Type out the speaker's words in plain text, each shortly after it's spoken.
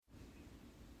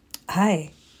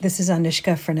Hi, this is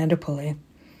Anushka Fernandopulle.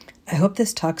 I hope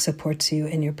this talk supports you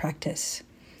in your practice.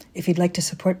 If you'd like to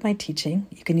support my teaching,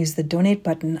 you can use the donate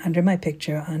button under my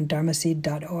picture on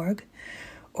dharmaseed.org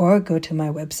or go to my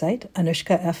website,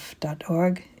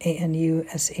 anushkaf.org,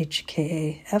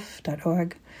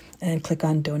 anushkaf.org, and click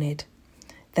on donate.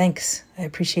 Thanks. I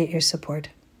appreciate your support.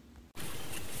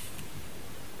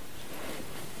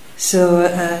 So,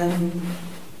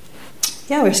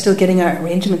 we're still getting our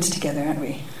arrangements together, aren't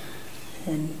we?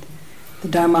 In the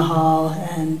Dharma hall,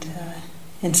 and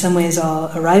in some ways all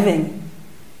arriving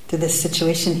to this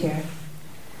situation here.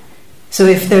 So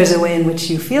if there's a way in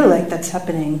which you feel like that's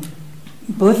happening,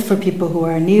 both for people who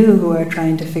are new, who are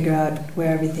trying to figure out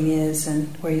where everything is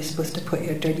and where you're supposed to put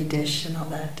your dirty dish and all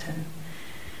that, and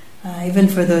even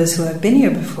for those who have been here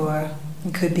before,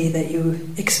 it could be that you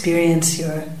experience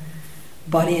your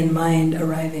body and mind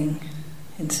arriving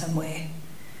in some way.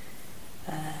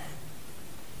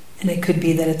 And it could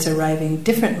be that it's arriving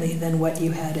differently than what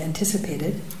you had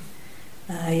anticipated.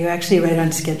 You're actually right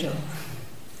on schedule.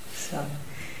 So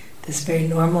this is very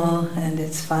normal and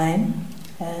it's fine.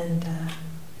 And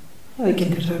we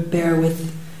can sort of bear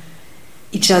with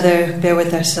each other, bear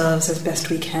with ourselves as best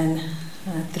we can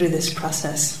through this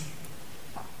process.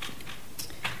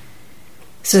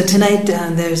 So tonight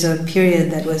there's a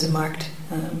period that was marked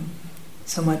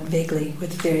somewhat vaguely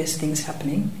with various things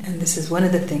happening. And this is one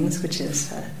of the things, which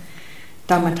is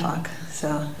Dharma talk.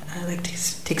 So I'd like to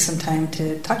take some time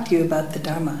to talk to you about the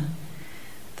Dharma,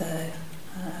 the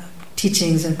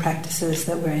teachings and practices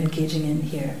that we're engaging in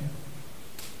here.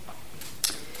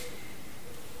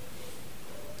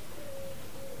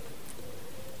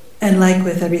 And like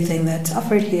with everything that's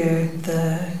offered here,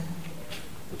 the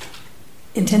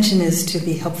intention is to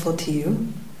be helpful to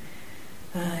you.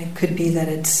 It could be that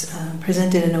it's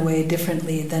presented in a way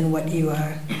differently than what you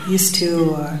are used to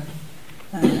or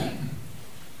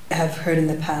have heard in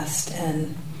the past.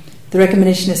 And the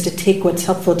recommendation is to take what's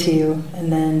helpful to you, and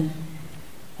then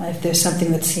if there's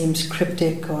something that seems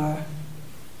cryptic or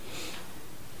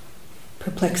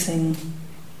perplexing,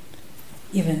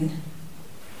 even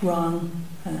wrong,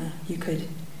 you could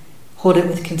hold it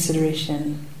with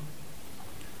consideration,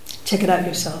 check it out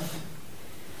yourself,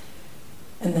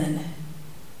 and then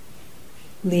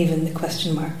leave in the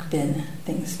question mark bin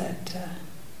things that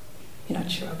you're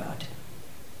not sure about.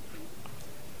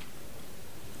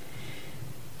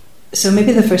 So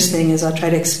maybe the first thing is I'll try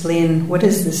to explain what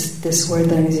is this word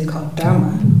that I'm using called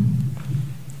Dharma,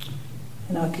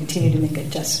 and I'll continue to make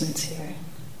adjustments here.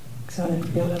 So I want to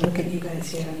be able to look at you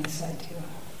guys here on the side too.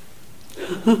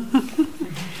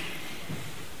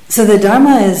 So the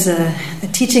Dharma is the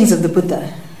teachings of the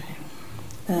Buddha,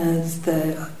 as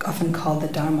often called the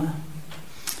Dharma.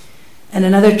 And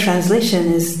another translation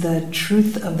is the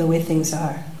truth of the way things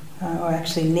are, or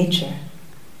actually nature.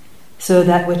 So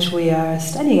that which we are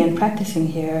studying and practicing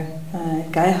here at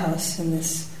Gaia House in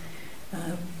this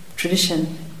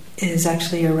tradition is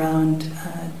actually around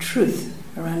truth,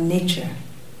 around nature.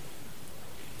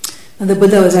 Now, the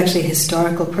Buddha was actually a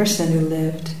historical person who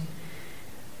lived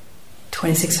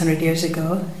 2,600 years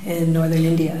ago in northern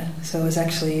India. So it was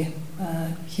actually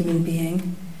a human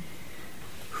being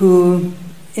who,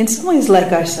 in some ways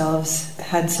like ourselves,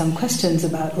 had some questions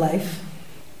about life.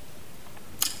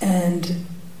 And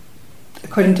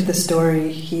according to the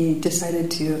story, he decided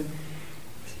to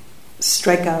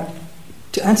strike out,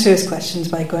 to answer his questions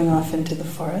by going off into the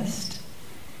forest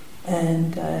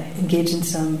and engage in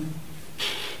some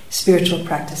spiritual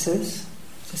practices,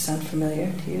 to sound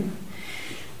familiar to you,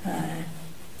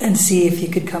 and see if he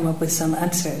could come up with some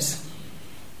answers.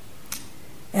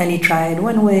 And he tried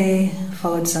one way,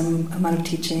 followed some amount of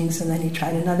teachings, and then he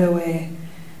tried another way,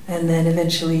 and then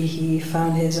eventually he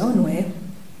found his own way.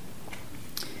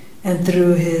 And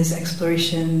through his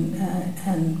exploration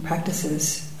and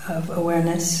practices of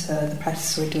awareness, the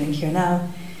practice we're doing here now,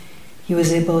 he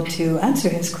was able to answer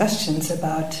his questions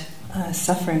about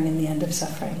suffering and the end of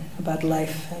suffering, about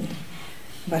life and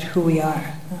about who we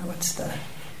are.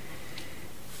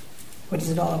 What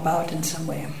is it all about in some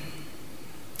way?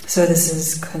 So this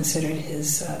is considered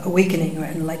his awakening or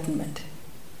enlightenment.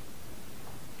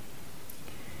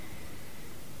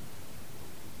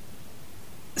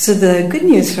 So the good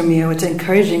news for me, or what's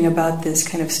encouraging about this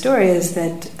kind of story, is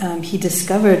that he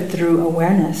discovered through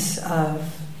awareness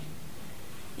of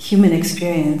human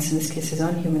experience, in this case his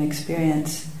own human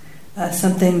experience,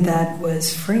 something that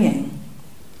was freeing.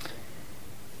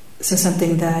 So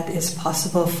something that is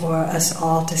possible for us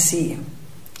all to see.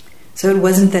 So it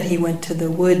wasn't that he went to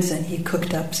the woods and he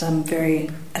cooked up some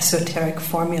very esoteric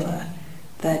formula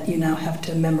that you now have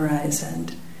to memorize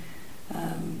and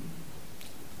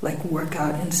like work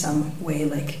out in some way,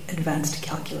 like advanced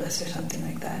calculus or something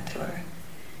like that, or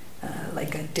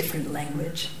like a different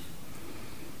language.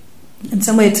 In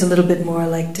some way, it's a little bit more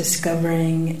like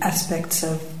discovering aspects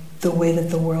of the way that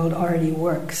the world already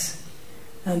works,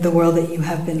 the world that you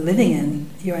have been living in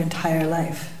your entire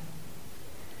life.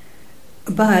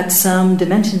 But some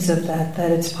dimensions of that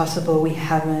it's possible we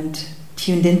haven't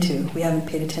tuned into, we haven't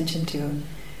paid attention to,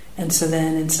 and so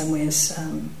then in some ways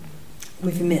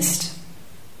we've missed.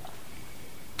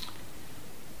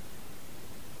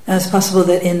 Now it's possible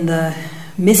that in the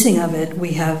missing of it,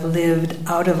 we have lived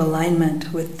out of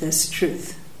alignment with this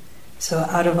truth. So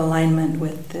out of alignment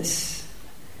with this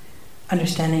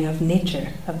understanding of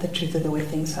nature, of the truth of the way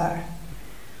things are.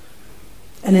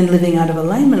 And in living out of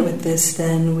alignment with this,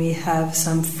 then we have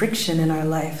some friction in our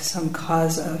life, some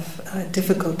cause of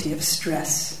difficulty, of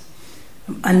stress,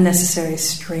 unnecessary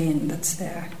strain that's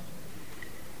there.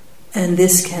 And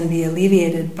this can be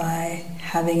alleviated by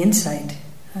having insight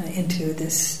into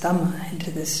this Dhamma, into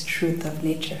this truth of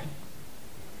nature,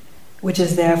 which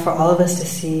is there for all of us to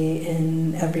see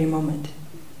in every moment.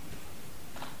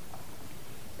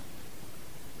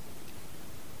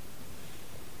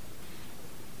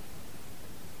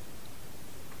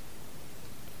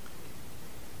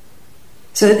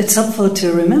 So it's helpful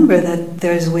to remember that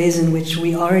there's ways in which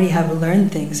we already have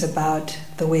learned things about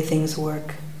the way things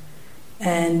work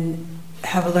and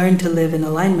have learned to live in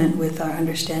alignment with our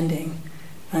understanding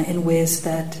in ways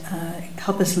that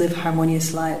help us live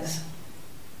harmonious lives.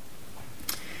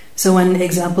 So one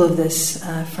example of this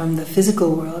from the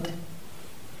physical world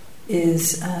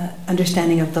is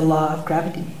understanding of the law of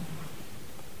gravity.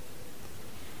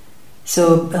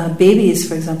 So babies,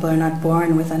 for example, are not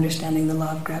born with understanding the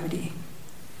law of gravity.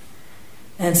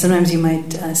 And sometimes you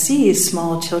might see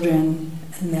small children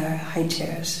in their high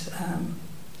chairs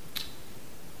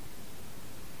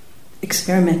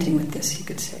experimenting with this, you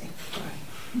could say,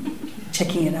 or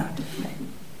checking it out. Right?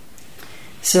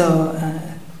 So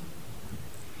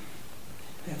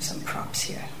we have some props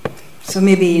here. So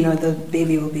maybe, the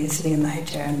baby will be sitting in the high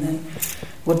chair, and then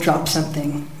we'll drop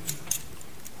something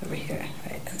over here,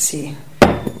 right, and see,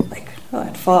 like,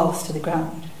 it falls to the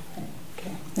ground. Right?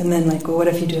 Okay. And then, like, well, what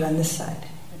if you do it on this side?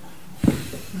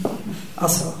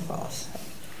 Also falls.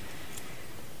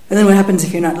 And then what happens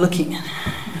if you're not looking?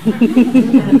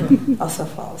 Also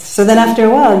falls. So then after a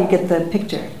while you get the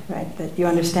picture, right? That you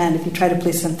understand if you try to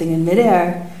place something in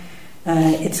midair,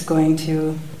 it's going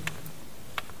to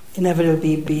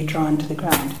inevitably be drawn to the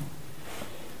ground.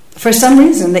 For some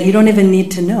reason that you don't even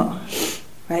need to know,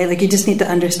 right? Like you just need to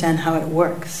understand how it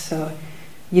works. So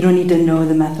you don't need to know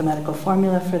the mathematical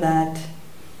formula for that.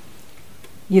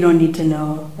 You don't need to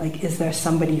know, like, is there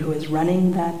somebody who is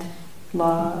running that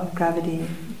law of gravity?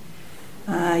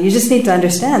 You just need to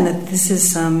understand that this is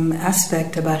some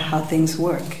aspect about how things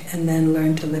work, and then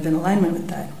learn to live in alignment with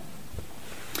that.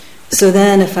 So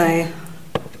then if I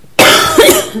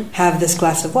have this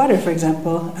glass of water, for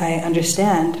example, I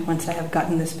understand, once I have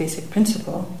gotten this basic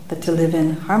principle, that to live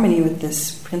in harmony with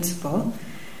this principle,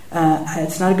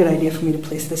 it's not a good idea for me to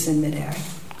place this in midair.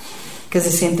 Because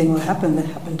the same thing will happen that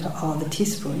happened to all the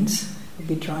teaspoons. Will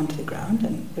be drawn to the ground,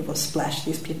 and it will splash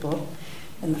these people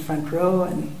in the front row,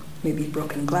 and maybe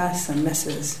broken glass and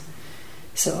messes.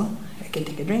 So I can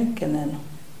take a drink and then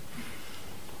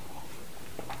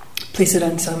place it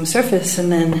on some surface, and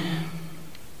then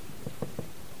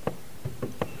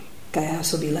Gaia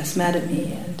House will be less mad at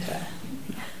me, and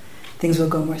things will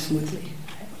go more smoothly.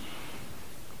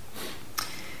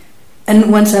 And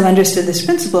once I've understood this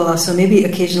principle, also maybe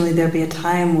occasionally there'll be a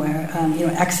time where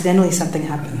accidentally something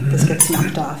happened. This gets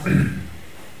knocked off.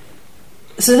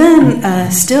 So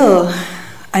then, still,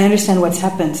 I understand what's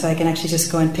happened, so I can actually just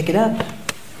go and pick it up.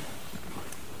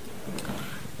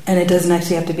 And it doesn't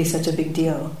actually have to be such a big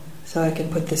deal. So I can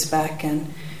put this back,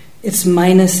 and it's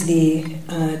minus the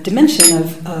dimension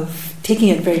of taking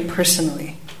it very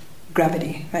personally.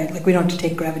 Gravity, right? Like we don't have to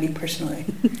take gravity personally.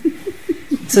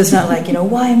 So it's not like,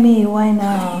 why me? Why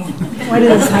now? Why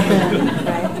did this happen?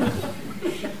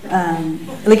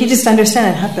 Right? Like you just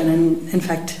understand it happened. And in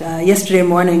fact, yesterday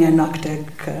morning I knocked a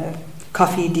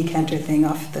coffee decanter thing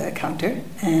off the counter,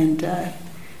 and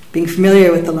being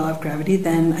familiar with the law of gravity,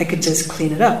 then I could just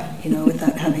clean it up,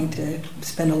 without having to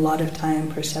spend a lot of time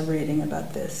perseverating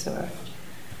about this or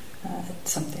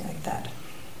something like that.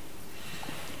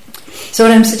 So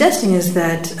what I'm suggesting is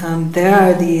that there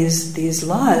are these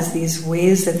laws, these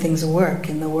ways that things work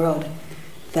in the world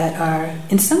that are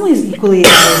in some ways equally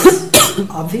as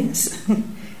obvious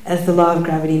as the law of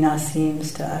gravity now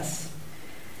seems to us.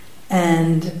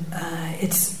 And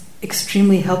it's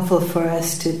extremely helpful for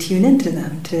us to tune into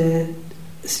them, to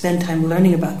spend time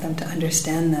learning about them, to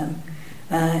understand them.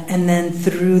 And then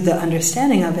through the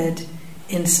understanding of it,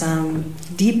 in some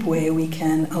deep way, we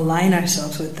can align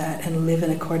ourselves with that and live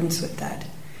in accordance with that.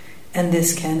 And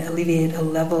this can alleviate a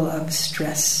level of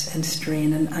stress and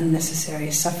strain and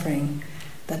unnecessary suffering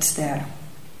that's there.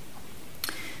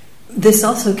 This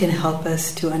also can help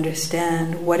us to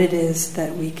understand what it is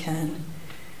that we can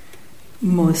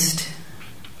most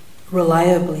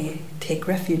reliably take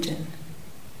refuge in,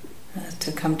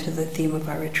 to come to the theme of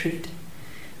our retreat.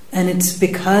 And it's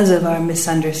because of our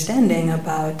misunderstanding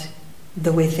about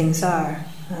the way things are,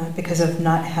 because of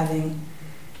not having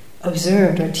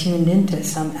observed or tuned into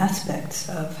some aspects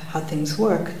of how things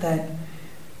work, that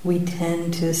we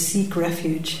tend to seek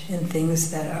refuge in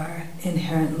things that are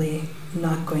inherently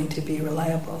not going to be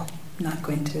reliable, not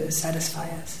going to satisfy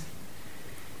us.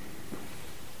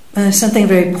 And there's something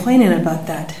very poignant about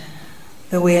that,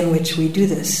 the way in which we do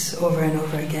this over and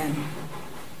over again.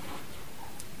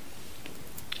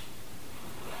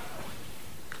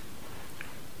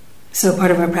 So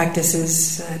part of our practice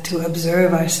is to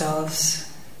observe ourselves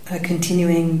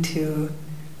continuing to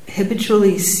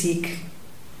habitually seek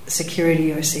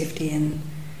security or safety in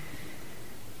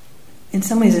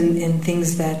some ways in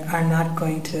things that are not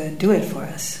going to do it for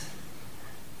us,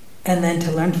 and then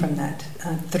to learn from that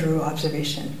through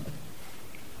observation.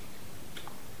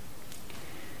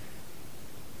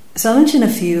 So I'll mention a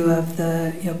few of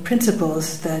the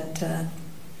principles that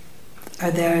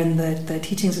are there in the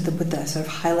teachings of the Buddha, sort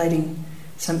of highlighting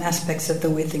some aspects of the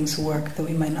way things work that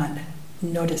we might not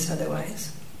notice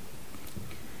otherwise,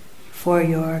 for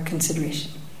your consideration.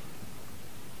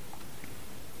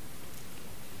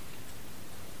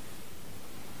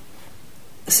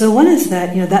 So one is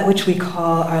that that which we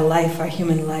call our life, our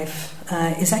human life,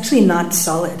 is actually not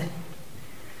solid.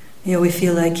 We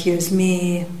feel like here's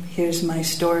me, here's my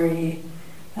story,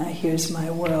 here's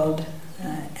my world,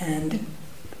 and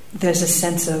there's a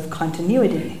sense of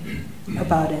continuity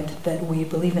about it that we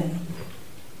believe in.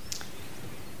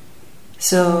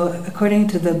 So according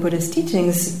to the Buddhist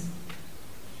teachings,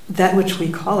 that which we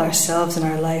call ourselves and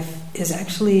our life is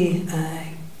actually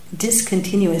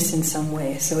discontinuous in some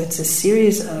way. So it's a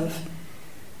series of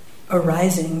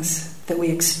arisings that we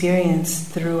experience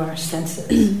through our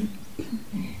senses.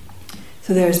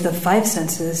 So there's the 5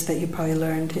 senses that you probably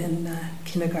learned in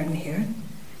kindergarten here.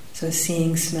 So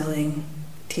seeing, smelling,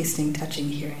 tasting, touching,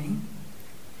 hearing.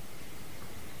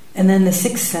 And then the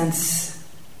 6th sense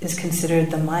is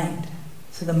considered the mind.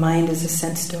 So the mind is a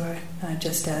sense door,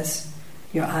 just as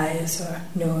your eyes or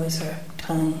nose or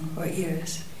tongue or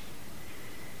ears.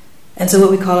 And so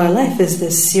what we call our life is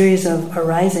this series of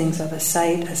arisings of a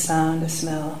sight, a sound, a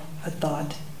smell, a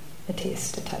thought, a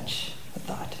taste, a touch, a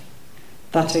thought.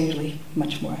 Thoughts are usually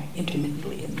much more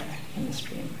intermittently in there, in the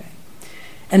stream, right?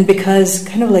 And because,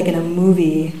 kind of like in a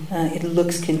movie, it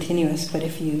looks continuous, but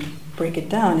if you break it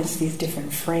down, it's these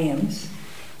different frames.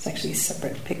 It's actually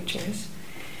separate pictures.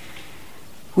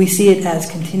 We see it as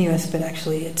continuous, but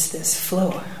actually it's this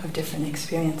flow of different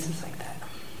experiences like that.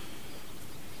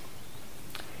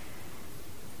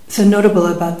 So notable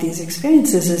about these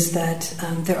experiences is that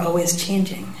they're always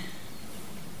changing.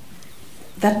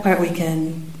 That part we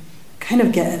can kind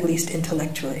of get at least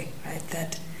intellectually, right?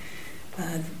 That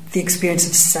the experience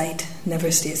of sight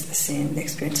never stays the same, the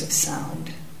experience of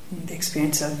sound, the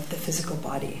experience of the physical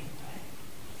body.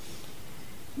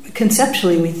 Right?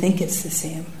 Conceptually, we think it's the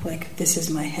same, like this is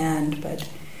my hand, but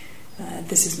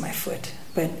this is my foot.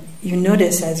 But you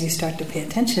notice as you start to pay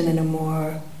attention in a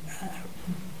more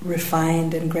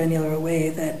refined and granular way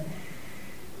that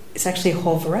it's actually a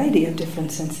whole variety of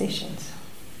different sensations.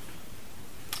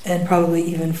 And probably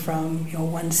even from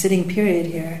one sitting period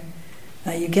here,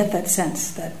 you get that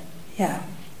sense that,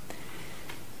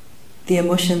 the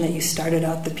emotion that you started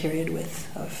out the period with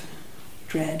of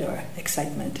dread or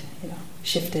excitement,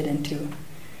 shifted into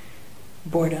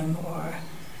boredom or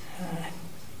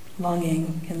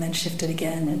longing, and then shifted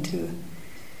again into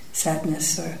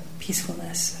sadness or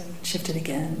peacefulness, and shifted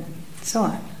again, and so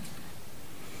on.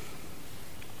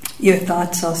 Your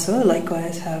thoughts also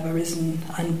likewise have arisen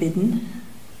unbidden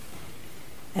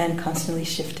and constantly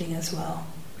shifting as well.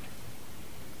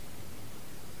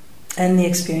 And the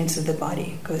experience of the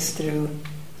body goes through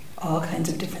all kinds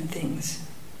of different things.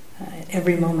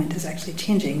 Every moment is actually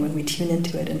changing when we tune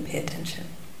into it and pay attention.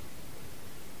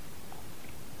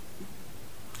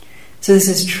 So this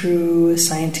is true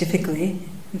scientifically.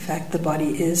 In fact, the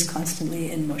body is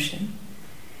constantly in motion.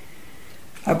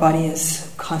 Our body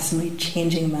is constantly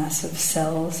changing mass of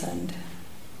cells and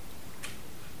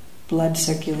blood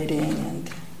circulating and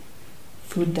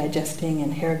food digesting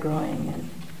and hair growing and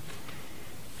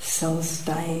cells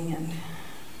dying and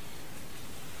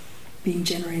being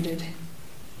generated.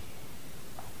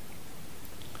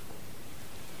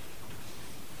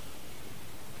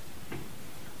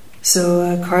 So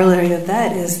a corollary of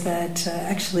that is that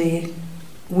actually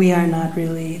we are not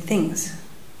really things,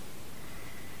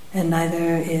 and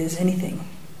neither is anything.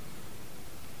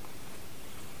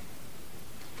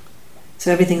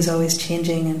 So everything's always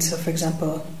changing, and so for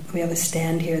example, we have a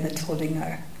stand here that's holding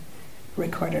our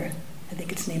recorder. I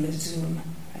think its name is Zoom,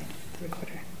 right? The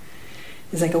recorder.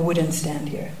 There's like a wooden stand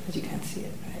here, but you can't see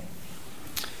it,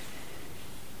 right?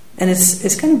 And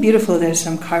it's kind of beautiful. There's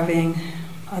some carving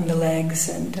on the legs,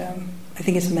 and I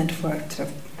think it's meant for sort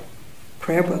of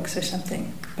prayer books or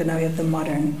something. But now we have the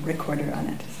modern recorder on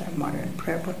it. It's our modern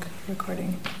prayer book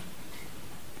recording.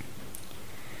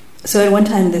 So at one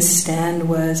time this stand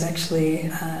was actually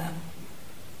a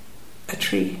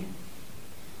tree,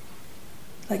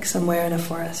 like somewhere in a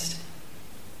forest.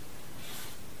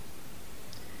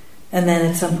 And then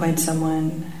at some point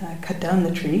someone cut down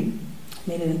the tree,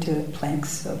 made it into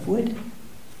planks of wood,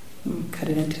 cut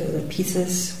it into the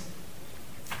pieces,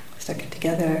 stuck it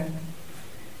together.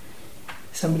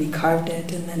 Somebody carved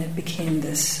it, and then it became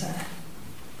this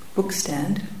book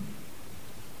stand.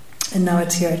 And now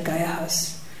it's here at Gaia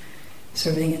House,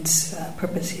 serving its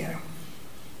purpose here.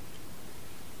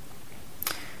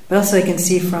 But also I can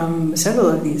see from several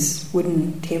of these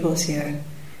wooden tables here,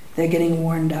 they're getting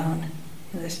worn down.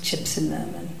 There's chips in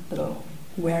them and little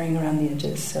wearing around the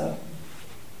edges. So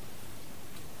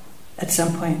at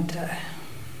some point,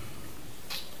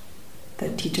 the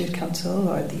Teachers' Council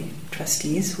or the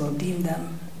trustees will deem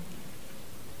them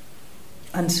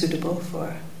unsuitable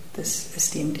for this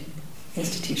esteemed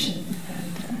institution.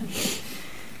 And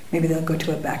maybe they'll go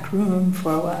to a back room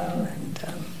for a while, and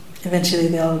eventually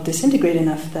they'll disintegrate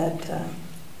enough that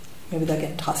maybe they'll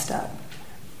get tossed out.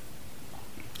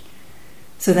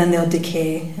 So then they'll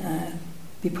decay,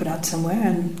 be put out somewhere,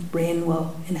 and rain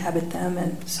will inhabit them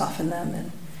and soften them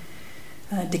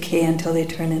and decay until they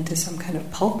turn into some kind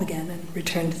of pulp again and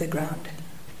return to the ground.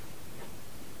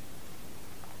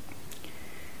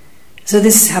 So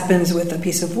this happens with a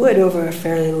piece of wood over a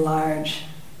fairly large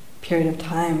period of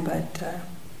time, but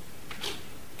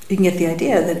you can get the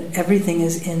idea that everything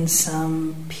is in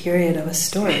some period of a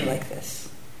story like this.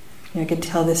 I could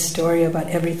tell this story about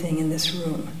everything in this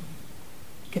room.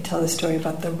 I could tell the story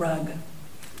about the rug,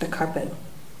 the carpet,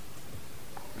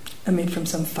 made from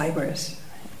some fibers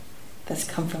that's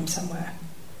come from somewhere.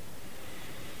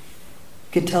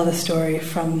 I could tell the story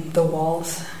from the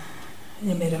walls,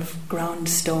 made of ground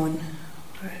stone,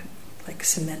 or like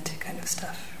cement kind of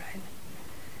stuff, right?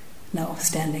 Now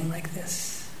standing like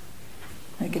this.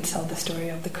 I could tell the story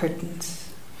of the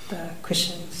curtains, the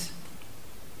cushions,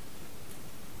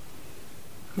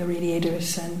 the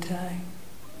radiators, and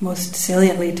most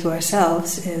saliently to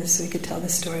ourselves is we could tell the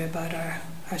story about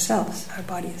ourselves, our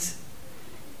bodies,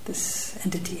 this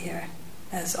entity here,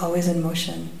 as always in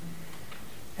motion,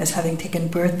 as having taken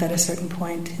birth at a certain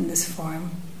point in this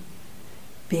form,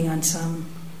 being on some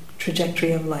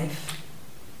trajectory of life,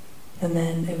 and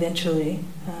then eventually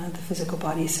the physical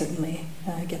body certainly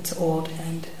gets old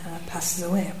and passes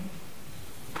away.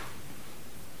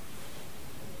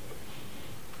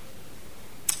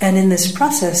 And in this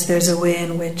process, there's a way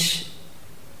in which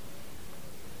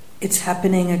it's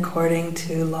happening according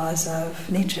to laws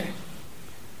of nature.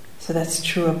 So that's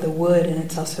true of the wood, and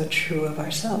it's also true of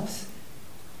ourselves.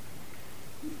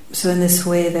 So in this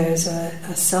way, there's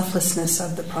a selflessness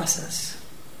of the process.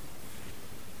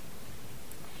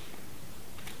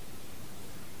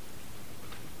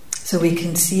 So we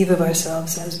conceive of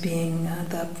ourselves as being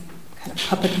the kind of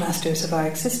puppet masters of our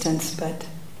existence, but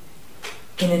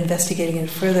in investigating it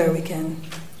further, we can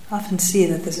often see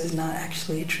that this is not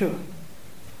actually true.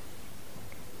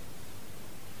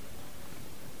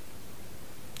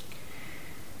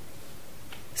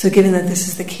 So given that this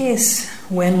is the case,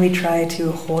 when we try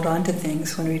to hold on to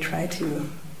things, when we try to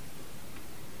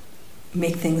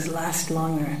make things last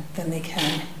longer than they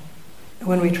can,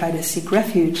 when we try to seek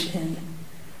refuge in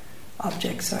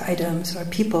objects or items or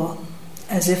people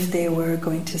as if they were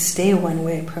going to stay one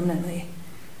way permanently,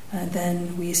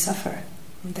 then we suffer.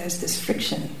 There's this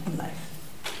friction in life.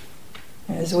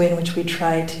 There's a way in which we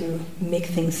try to make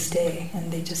things stay,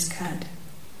 and they just can't.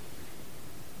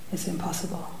 It's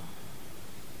impossible.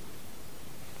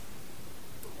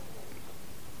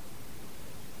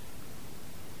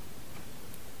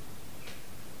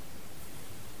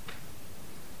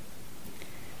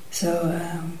 So,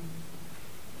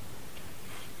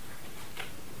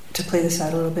 to play this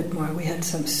out a little bit more, we had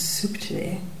some soup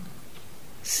today.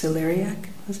 Celeriac,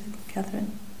 was it,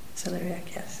 Catherine?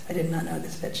 Celeriac, yes. I did not know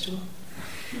this vegetable.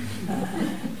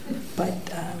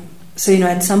 But So,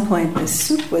 at some point, this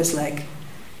soup was like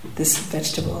this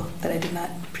vegetable that I did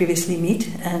not previously meet,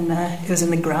 and it was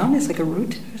in the ground. It's like a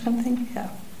root or something,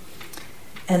 yeah.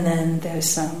 And then there's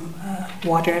some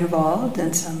water involved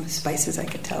and some spices, I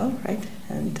could tell, right?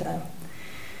 And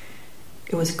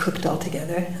it was cooked all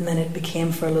together, and then it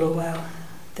became for a little while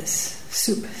this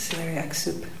soup, celeriac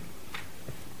soup.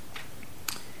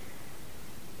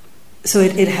 So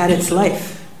it had its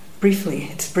life, briefly,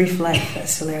 its brief life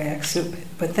as celeriac soup.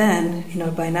 But then,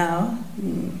 by now,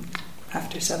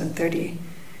 after 7:30,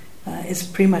 it's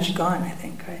pretty much gone, I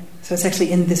think, right? So it's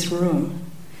actually in this room.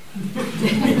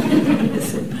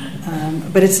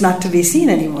 But it's not to be seen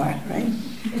anymore, right?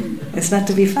 It's not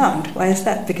to be found. Why is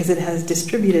that? Because it has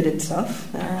distributed itself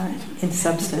in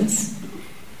substance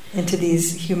into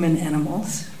these human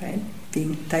animals, right?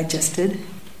 Being digested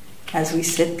as we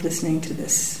sit listening to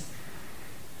this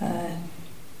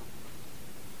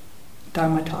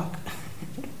Dharma talk.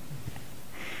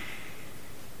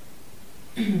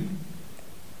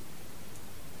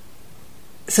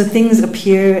 So things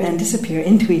appear and disappear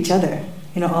into each other,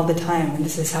 all the time, and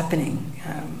this is happening.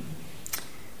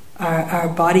 Our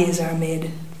bodies are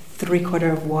made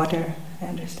 3/4 of water, I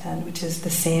understand, which is the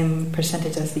same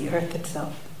percentage as the earth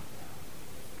itself.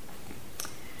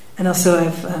 And also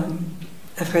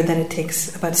I've heard that it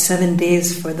takes about 7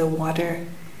 days for the water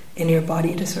in your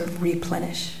body to sort of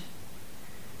replenish.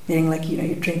 Meaning like,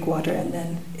 you drink water and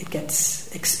then it gets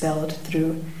expelled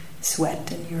through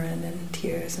sweat and urine and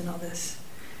tears and all this.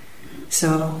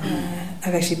 So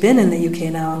I've actually been in the UK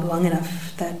now long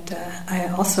enough that I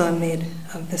also am made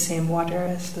of the same water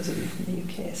as those of you from the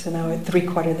UK. So now we're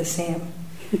 3/4 the same,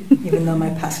 even though my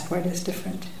passport is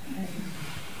different. Right?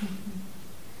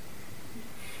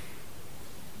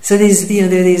 So there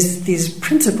are these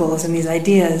principles and these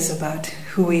ideas about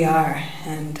who we are,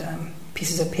 and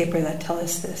pieces of paper that tell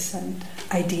us this, and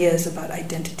ideas about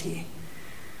identity.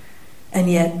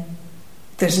 And yet,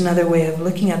 there's another way of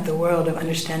looking at the world, of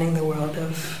understanding the world,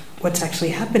 of what's actually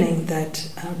happening that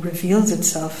reveals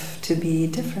itself to be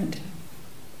different.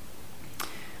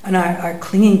 And our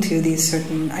clinging to these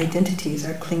certain identities,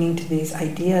 our clinging to these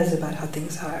ideas about how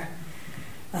things are,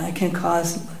 can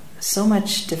cause so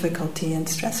much difficulty and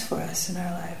stress for us in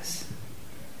our lives.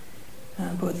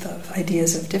 Both of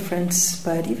ideas of difference,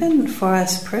 but even for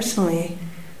us personally,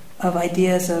 of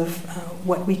ideas of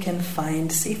what we can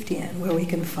find safety in, where we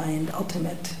can find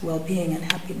ultimate well-being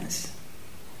and happiness.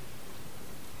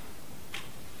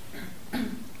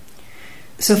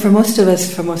 So for most of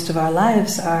us, for most of our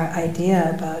lives, our idea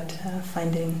about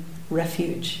finding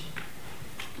refuge,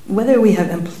 whether we have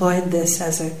employed this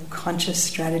as a conscious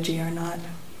strategy or not,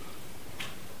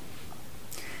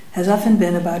 has often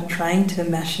been about trying to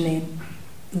machinate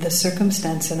the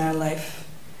circumstance in our life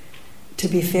to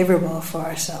be favorable for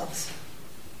ourselves.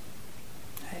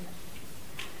 Right?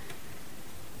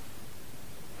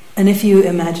 And if you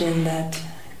imagine that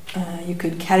you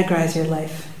could categorize your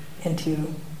life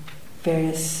into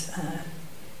various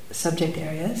subject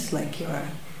areas, like your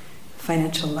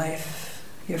financial life,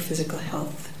 your physical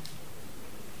health,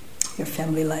 your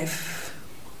family life,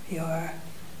 your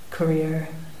career,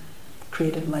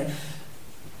 creative life,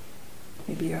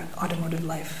 maybe your automotive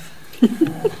life, I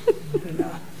don't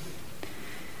know,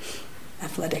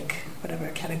 athletic, whatever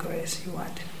categories you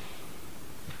want.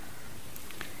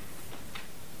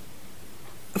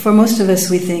 For most of us,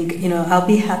 we think, I'll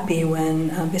be happy when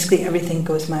basically everything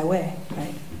goes my way,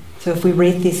 right? So if we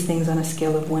rate these things on a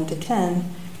scale of 1 to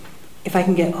 10, if I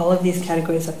can get all of these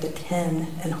categories up to 10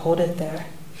 and hold it there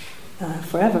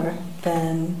forever,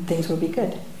 then things will be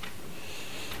good.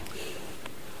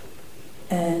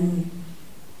 And,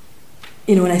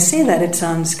 when I say that, it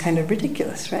sounds kind of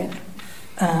ridiculous, right?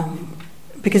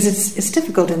 Because it's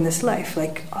difficult in this life.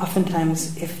 Like,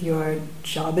 oftentimes, if your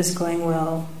job is going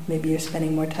well, maybe you're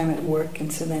spending more time at work,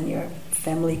 and so then your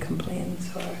family complains.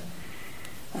 Or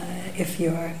if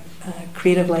your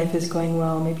creative life is going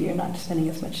well, maybe you're not spending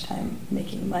as much time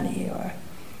making money, or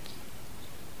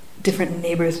different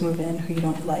neighbors move in who you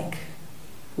don't like,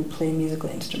 who play musical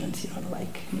instruments you don't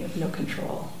like, and you have no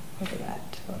control over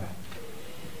that. Or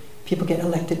people get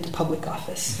elected to public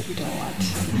office that you don't want,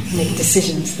 make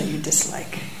decisions that you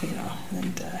dislike,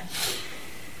 And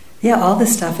all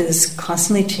this stuff is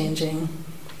constantly changing,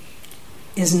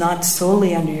 is not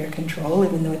solely under your control,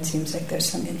 even though it seems like there's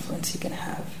some influence you can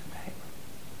have. Right?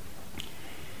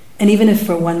 And even if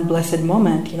for one blessed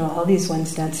moment, all these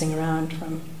ones dancing around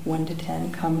from 1 to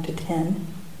 10 come to 10,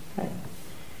 right?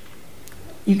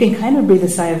 You can kind of breathe a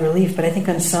sigh of relief, but I think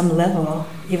on some level,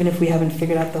 even if we haven't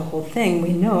figured out the whole thing,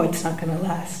 we know it's not going to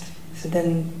last. So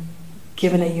then,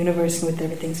 given a universe in which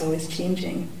everything's always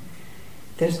changing,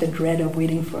 there's the dread of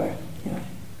waiting for,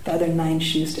 the other 9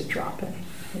 shoes to drop and,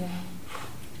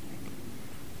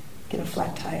 get a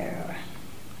flat tire or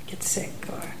get sick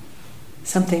or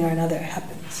something or another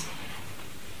happens.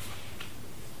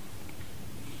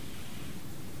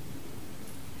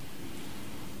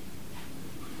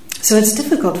 So it's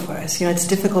difficult for us,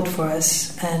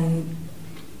 and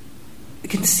we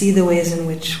can see the ways in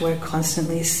which we're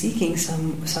constantly seeking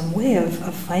some way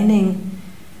of finding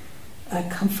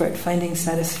comfort, finding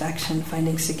satisfaction,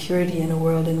 finding security in a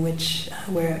world in which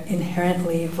we're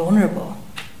inherently vulnerable.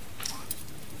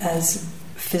 As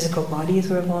physical bodies,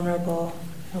 we're vulnerable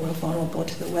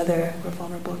to the weather, we're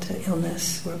vulnerable to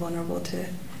illness, we're vulnerable to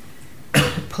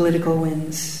political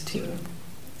winds, to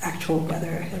actual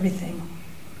weather, everything.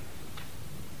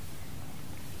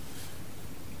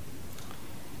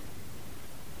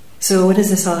 So what does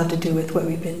this all have to do with what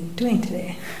we've been doing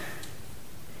today?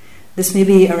 This may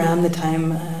be around the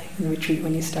time in the retreat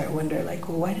when you start wonder,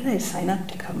 why did I sign up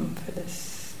to come for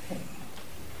this thing?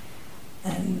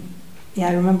 And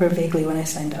I remember vaguely when I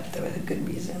signed up, there was a good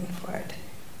reason for it.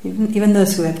 Even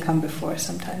those who had come before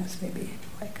sometimes maybe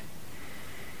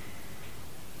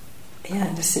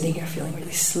just sitting here feeling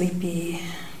really sleepy,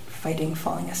 fighting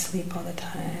falling asleep all the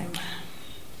time,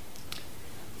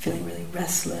 feeling really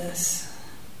restless,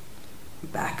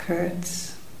 back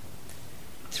hurts,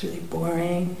 it's really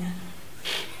boring,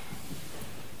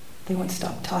 they won't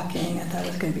stop talking, I thought it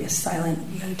was going to be a silent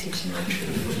meditation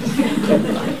retreat.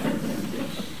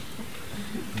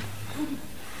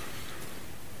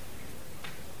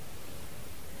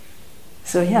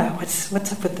 So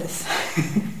what's up with this?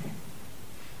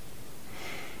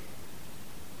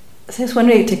 So I just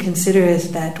wondering to consider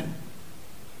is that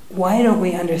why don't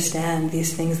we understand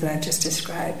these things that I've just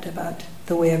described about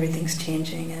the way everything's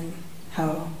changing and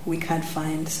how we can't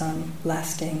find some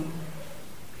lasting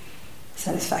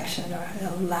satisfaction or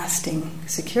a lasting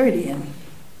security in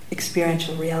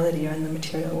experiential reality or in the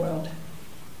material world?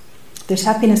 There's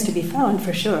happiness to be found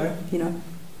for sure.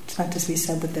 It's not to be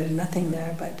said that there's nothing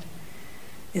there, but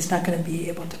it's not going to be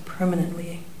able to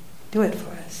permanently do it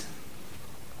for us.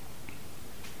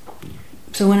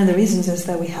 So one of the reasons is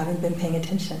that we haven't been paying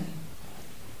attention.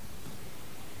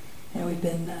 We've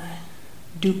been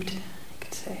duped, you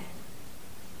could say.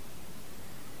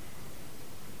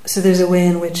 So there's a way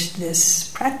in which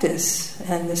this practice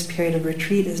and this period of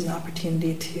retreat is an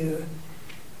opportunity to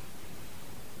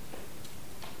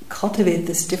cultivate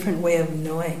this different way of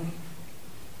knowing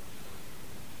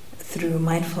through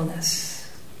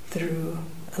mindfulness, through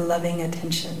a loving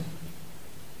attention,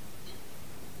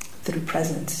 through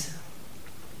presence.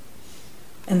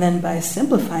 And then by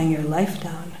simplifying your life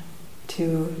down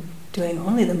to doing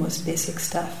only the most basic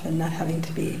stuff and not having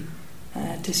to be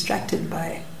distracted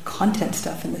by content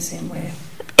stuff in the same way,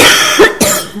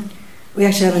 we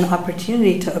actually have an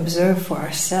opportunity to observe for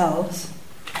ourselves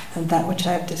and that which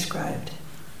I have described.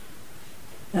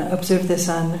 Observe this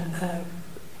on a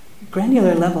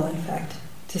granular level, in fact,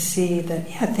 to see that,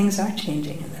 things are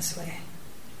changing in this way.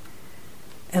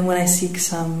 And when I seek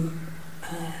some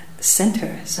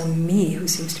center, some me who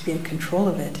seems to be in control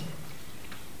of it,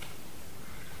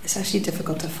 it's actually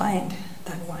difficult to find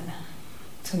that one.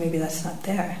 So maybe that's not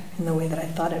there in the way that I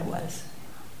thought it was.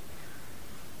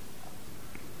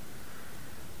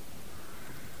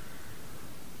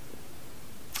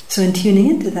 So in tuning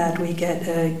into that, we get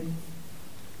a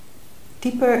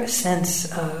deeper sense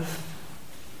of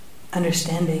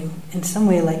understanding, in some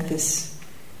way like this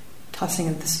tossing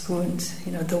of the spoons,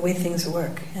 the way things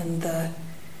work, and the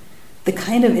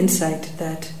kind of insight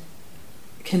that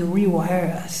can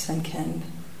rewire us and can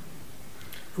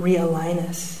realign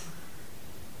us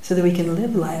so that we can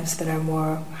live lives that are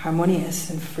more harmonious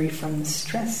and free from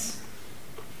stress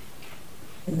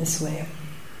in this way.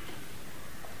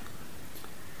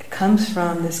 It comes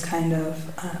from this kind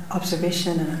of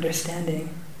observation and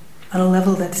understanding on a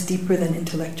level that's deeper than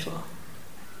intellectual.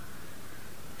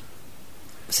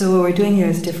 So what we're doing here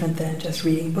is different than just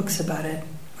reading books about it.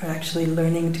 We're actually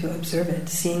learning to observe it,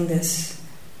 seeing this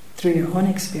through your own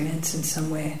experience in some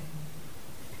way,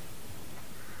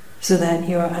 so that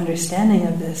your understanding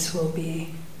of this will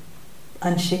be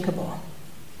unshakable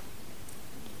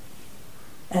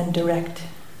and direct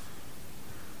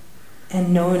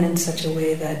and known in such a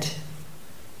way that,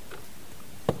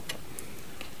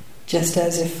 just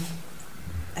as if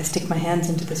I stick my hands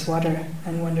into this water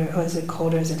and wonder, is it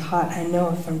cold or is it hot? I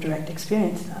know from direct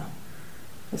experience now,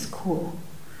 it's cool.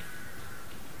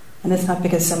 And it's not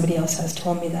because somebody else has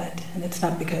told me that, and it's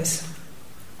not because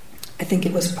I think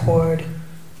it was poured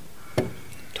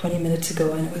 20 minutes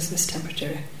ago and it was this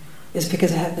temperature. It's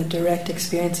because I have the direct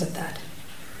experience of that.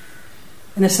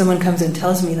 And if someone comes and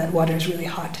tells me that water is really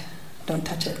hot, don't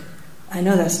touch it, I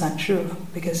know that's not true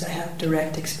because I have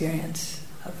direct experience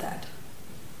of that.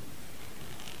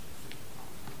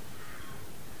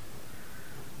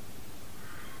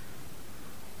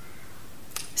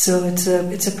 So it's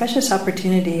a precious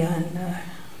opportunity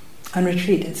on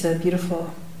retreat. It's a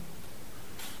beautiful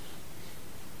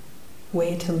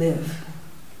way to live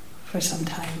for some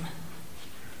time.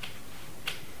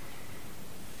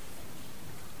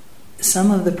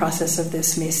 Some of the process of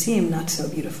this may seem not so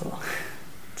beautiful.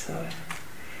 So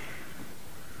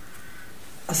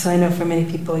I know for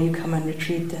many people, you come on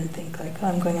retreat and think like, oh,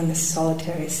 I'm going on this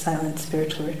solitary, silent,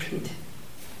 spiritual retreat.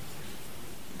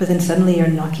 But then suddenly you're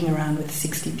knocking around with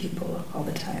 60 people all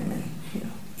the time, and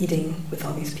eating with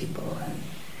all these people,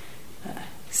 and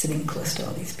sitting close to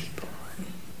all these people, and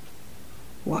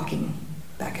walking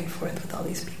back and forth with all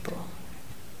these people.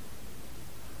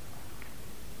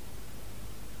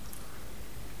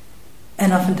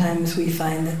 And oftentimes we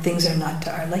find that things are not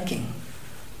to our liking.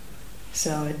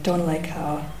 So I don't like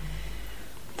how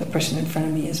the person in front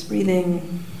of me is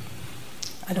breathing.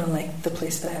 I don't like the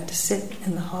place that I have to sit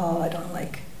in the hall. I don't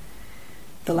like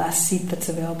the last seat that's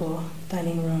available,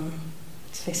 dining room.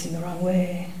 It's facing the wrong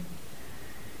way.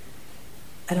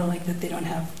 I don't like that they don't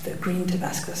have the green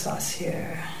Tabasco sauce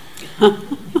here. I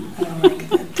don't like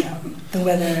that the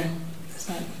weather is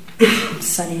not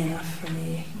sunny enough for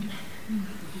me.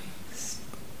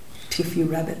 Too few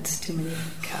rabbits, too many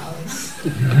cows.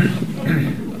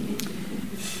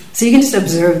 So you can just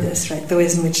observe this, right? The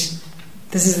ways in which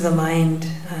this is the mind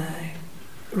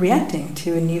reacting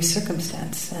to a new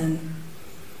circumstance. And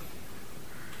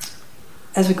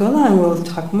as we go along, we'll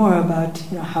talk more about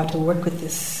how to work with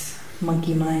this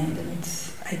monkey mind and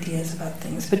its ideas about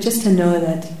things. But just to know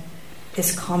that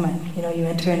it's common. You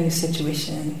enter a new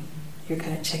situation, you're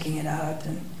kind of checking it out,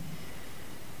 and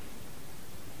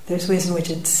there's ways in which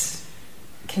it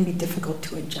can be difficult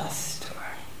to adjust, or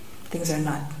things are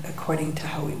not according to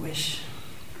how we wish.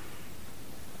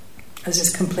 I was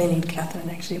just complaining to Catherine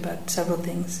actually about several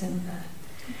things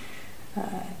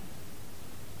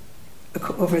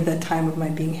over the time of my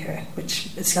being here, which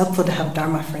it's helpful to have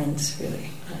Dharma friends, really.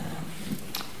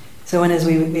 So as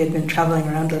we had been traveling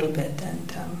around a little bit,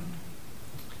 and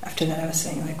after that I was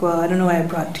saying, like, well, I don't know why I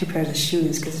brought 2 pairs of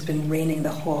shoes because it's been raining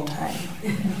the whole time.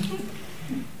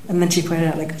 And then she pointed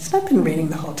out, like, it's not been raining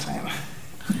the whole time.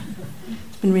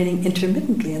 It's been raining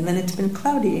intermittently, and then it's been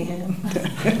cloudy.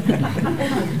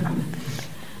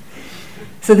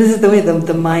 So this is the way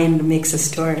the mind makes a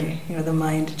story. The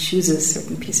mind chooses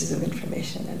certain pieces of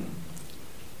information and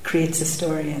creates a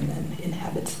story, and then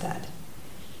inhabits that,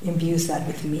 imbues that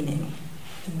with meaning,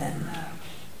 and then.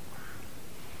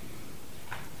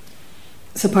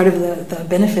 So part of the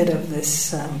benefit of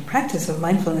this practice of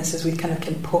mindfulness is we kind of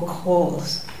can poke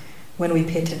holes when we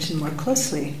pay attention more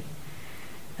closely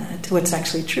to what's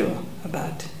actually true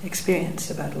about experience,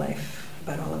 about life,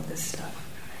 about all of this stuff.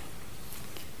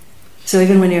 So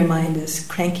even when your mind is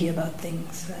cranky about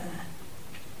things,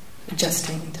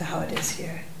 adjusting to how it is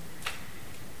here,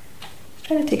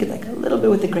 try to take it like a little bit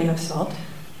with a grain of salt,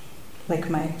 like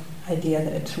my idea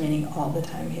that it's raining all the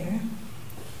time here.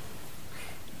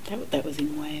 That was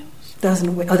in Wales.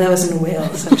 That was in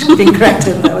Wales. I'm just being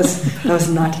corrected. That was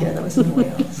not here. That was in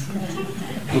Wales.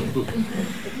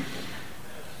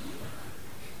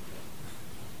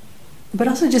 But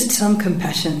also just some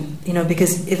compassion,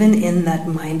 because even in that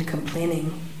mind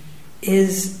complaining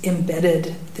is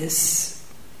embedded this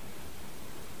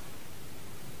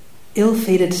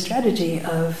ill-fated strategy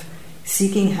of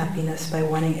seeking happiness by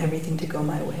wanting everything to go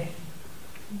my way.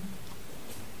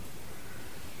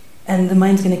 And the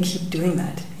mind's going to keep doing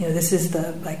that. This is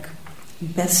the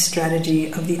best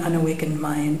strategy of the unawakened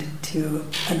mind to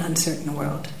an uncertain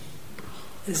world.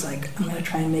 Is I'm going to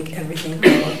try and make everything go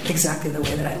exactly the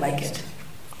way that I like it.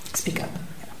 Speak up.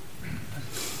 Yeah.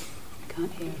 I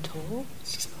can't hear at all.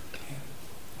 It's just not clear.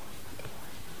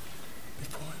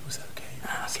 Before it was okay.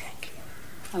 Okay.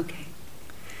 Okay.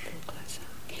 A little closer.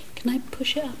 Can I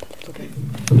push it up a little bit?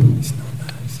 It's not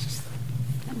that. It's just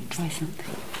that. Let me try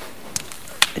something.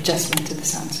 Adjustment to the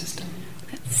sound system.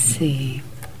 Let's see.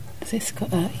 Has this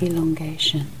got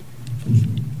elongation?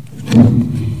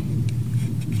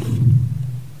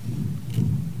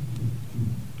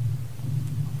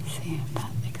 See if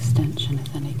that extension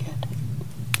is any good.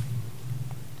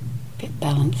 It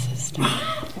balances, doesn't it?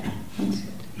 Yeah, that's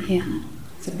good. Yeah.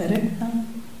 Is it better?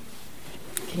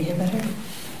 Can you hear better?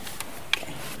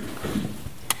 Okay.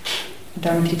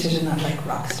 Dharma teachers are not like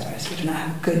rock stars. We do not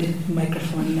have good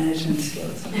microphone management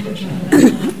skills,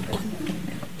 unfortunately.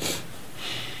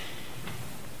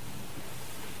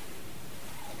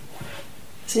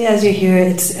 So yeah, as you're here,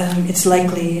 it's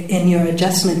likely in your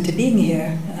adjustment to being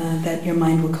here that your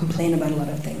mind will complain about a lot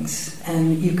of things.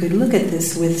 And you could look at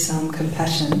this with some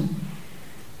compassion,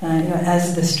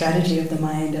 as the strategy of the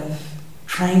mind of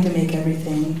trying to make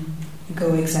everything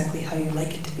go exactly how you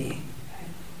like it to be.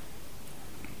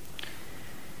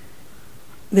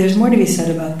 There's more to be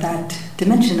said about that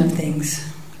dimension of things,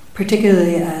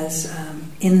 particularly as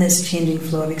in this changing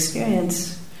flow of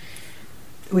experience,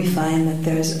 we find that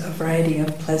there's a variety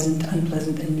of pleasant,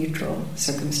 unpleasant, and neutral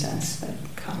circumstances that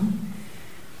come.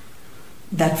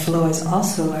 That flow is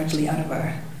also largely out of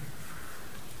our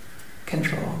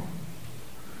control.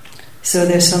 So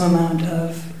there's some amount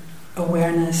of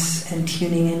awareness and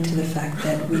tuning into the fact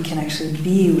that we can actually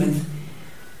be with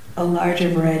a larger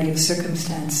variety of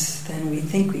circumstance than we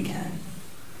think we can,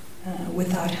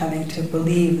 without having to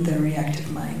believe the reactive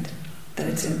mind, that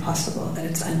it's impossible, that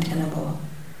it's untenable,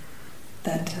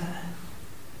 that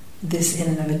this in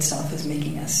and of itself is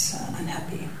making us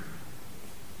unhappy.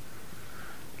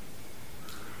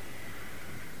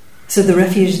 So the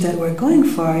refuge that we're going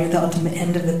for, the ultimate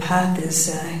end of the path, is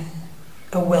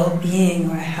a well-being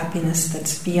or a happiness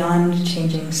that's beyond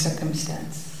changing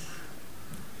circumstance.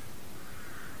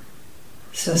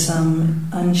 So some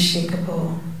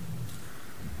unshakable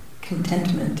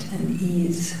contentment and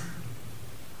ease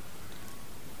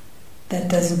that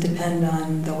doesn't depend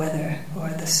on the weather or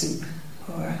the soup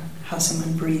or how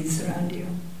someone breathes around you.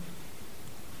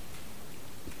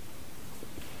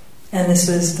 And this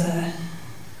was the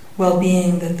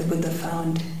well-being that the Buddha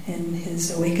found in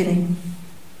his awakening.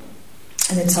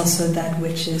 And it's also that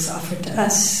which is offered to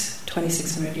us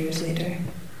 2,600 years later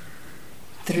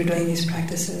through doing these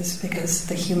practices, because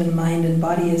the human mind and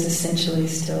body is essentially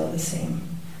still the same.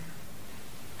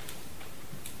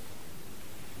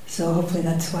 So hopefully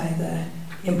that's why the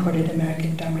imported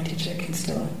American Dharma teacher can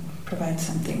still provide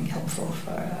something helpful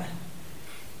for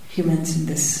humans in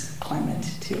this climate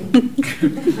too.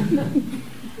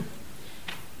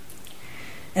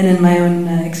 And in my own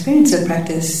experience of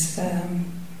practice,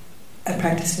 I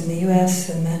practiced in the US,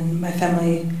 and then my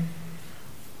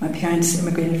parents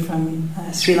immigrated from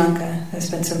Sri Lanka. I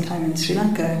spent some time in Sri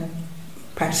Lanka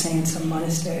practicing in some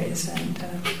monasteries, and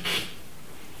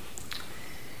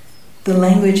the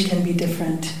language can be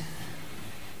different,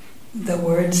 the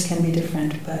words can be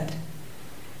different, but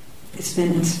it's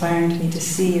been inspiring to me to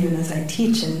see, even as I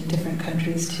teach in different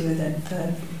countries too, that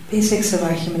the basics of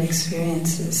our human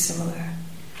experience is similar,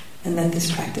 and that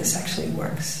this practice actually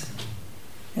works.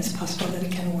 It's possible that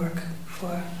it can work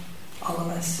for all of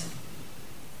us.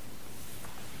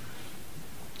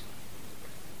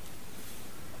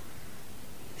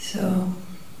 So,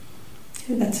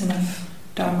 that's enough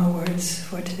Dharma words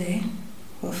for today.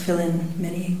 We'll fill in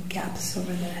many gaps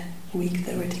over the week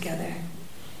that we're together.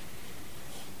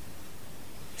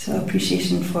 So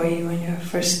appreciation for you on your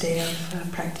first day of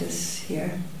practice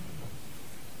here.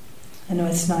 I know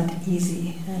it's not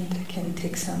easy and it can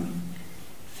take some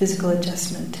physical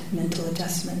adjustment, mental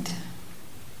adjustment.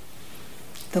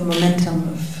 The momentum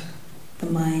of the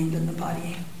mind and the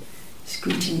body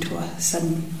screeching to a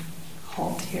sudden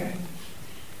halt here.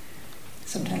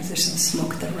 Sometimes there's some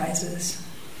smoke that rises.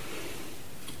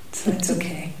 So it's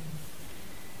okay.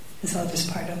 It's all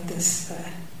just part of this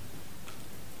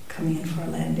coming in for a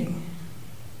landing.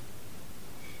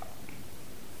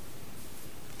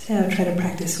 So I'll try to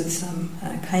practice with some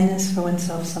kindness for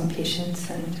oneself, some patience,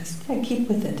 and just keep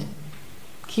with it.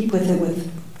 Keep with it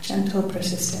with gentle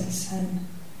persistence, and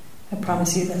I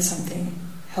promise you that something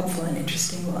helpful and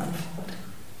interesting will unfold.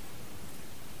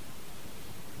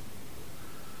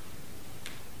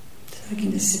 So we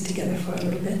can just sit together for a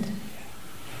little bit.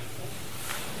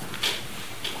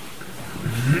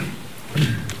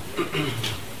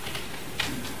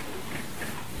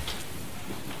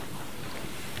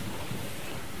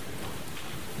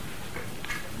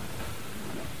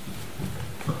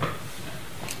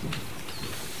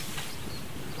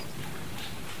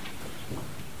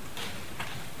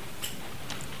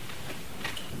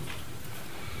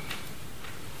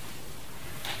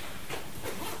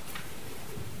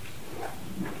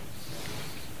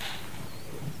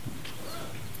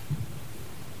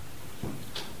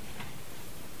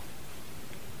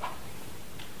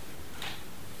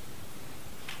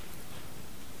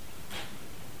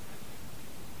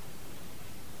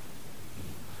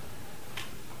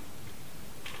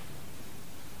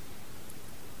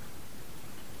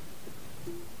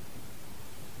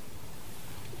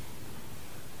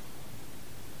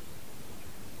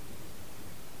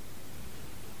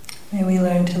 May we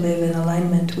learn to live in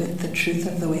alignment with the truth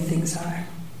of the way things are.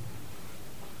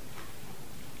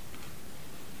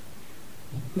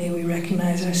 May we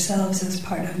recognize ourselves as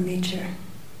part of nature.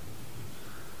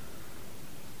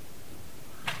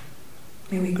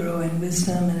 May we grow in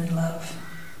wisdom and in love.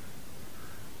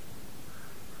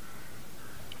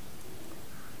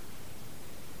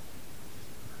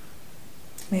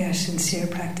 May our sincere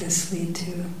practice lead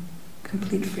to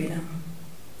complete freedom.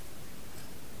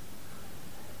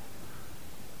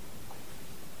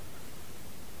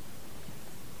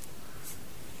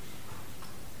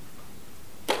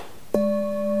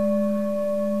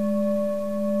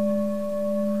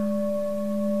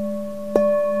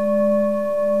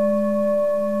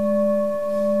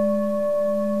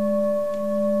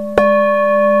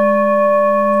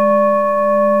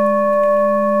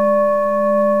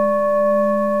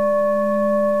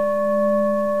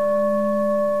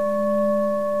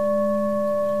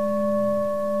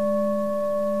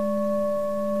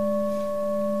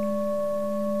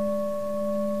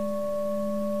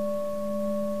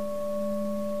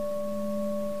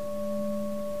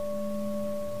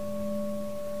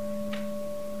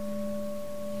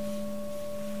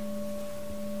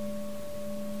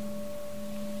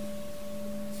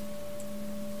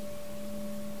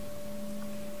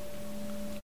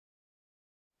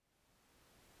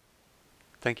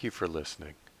 Thank you for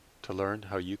listening. To learn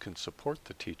how you can support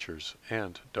the teachers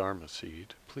and Dharma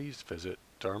Seed, please visit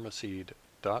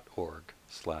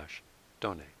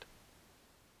dharmaseed.org/donate.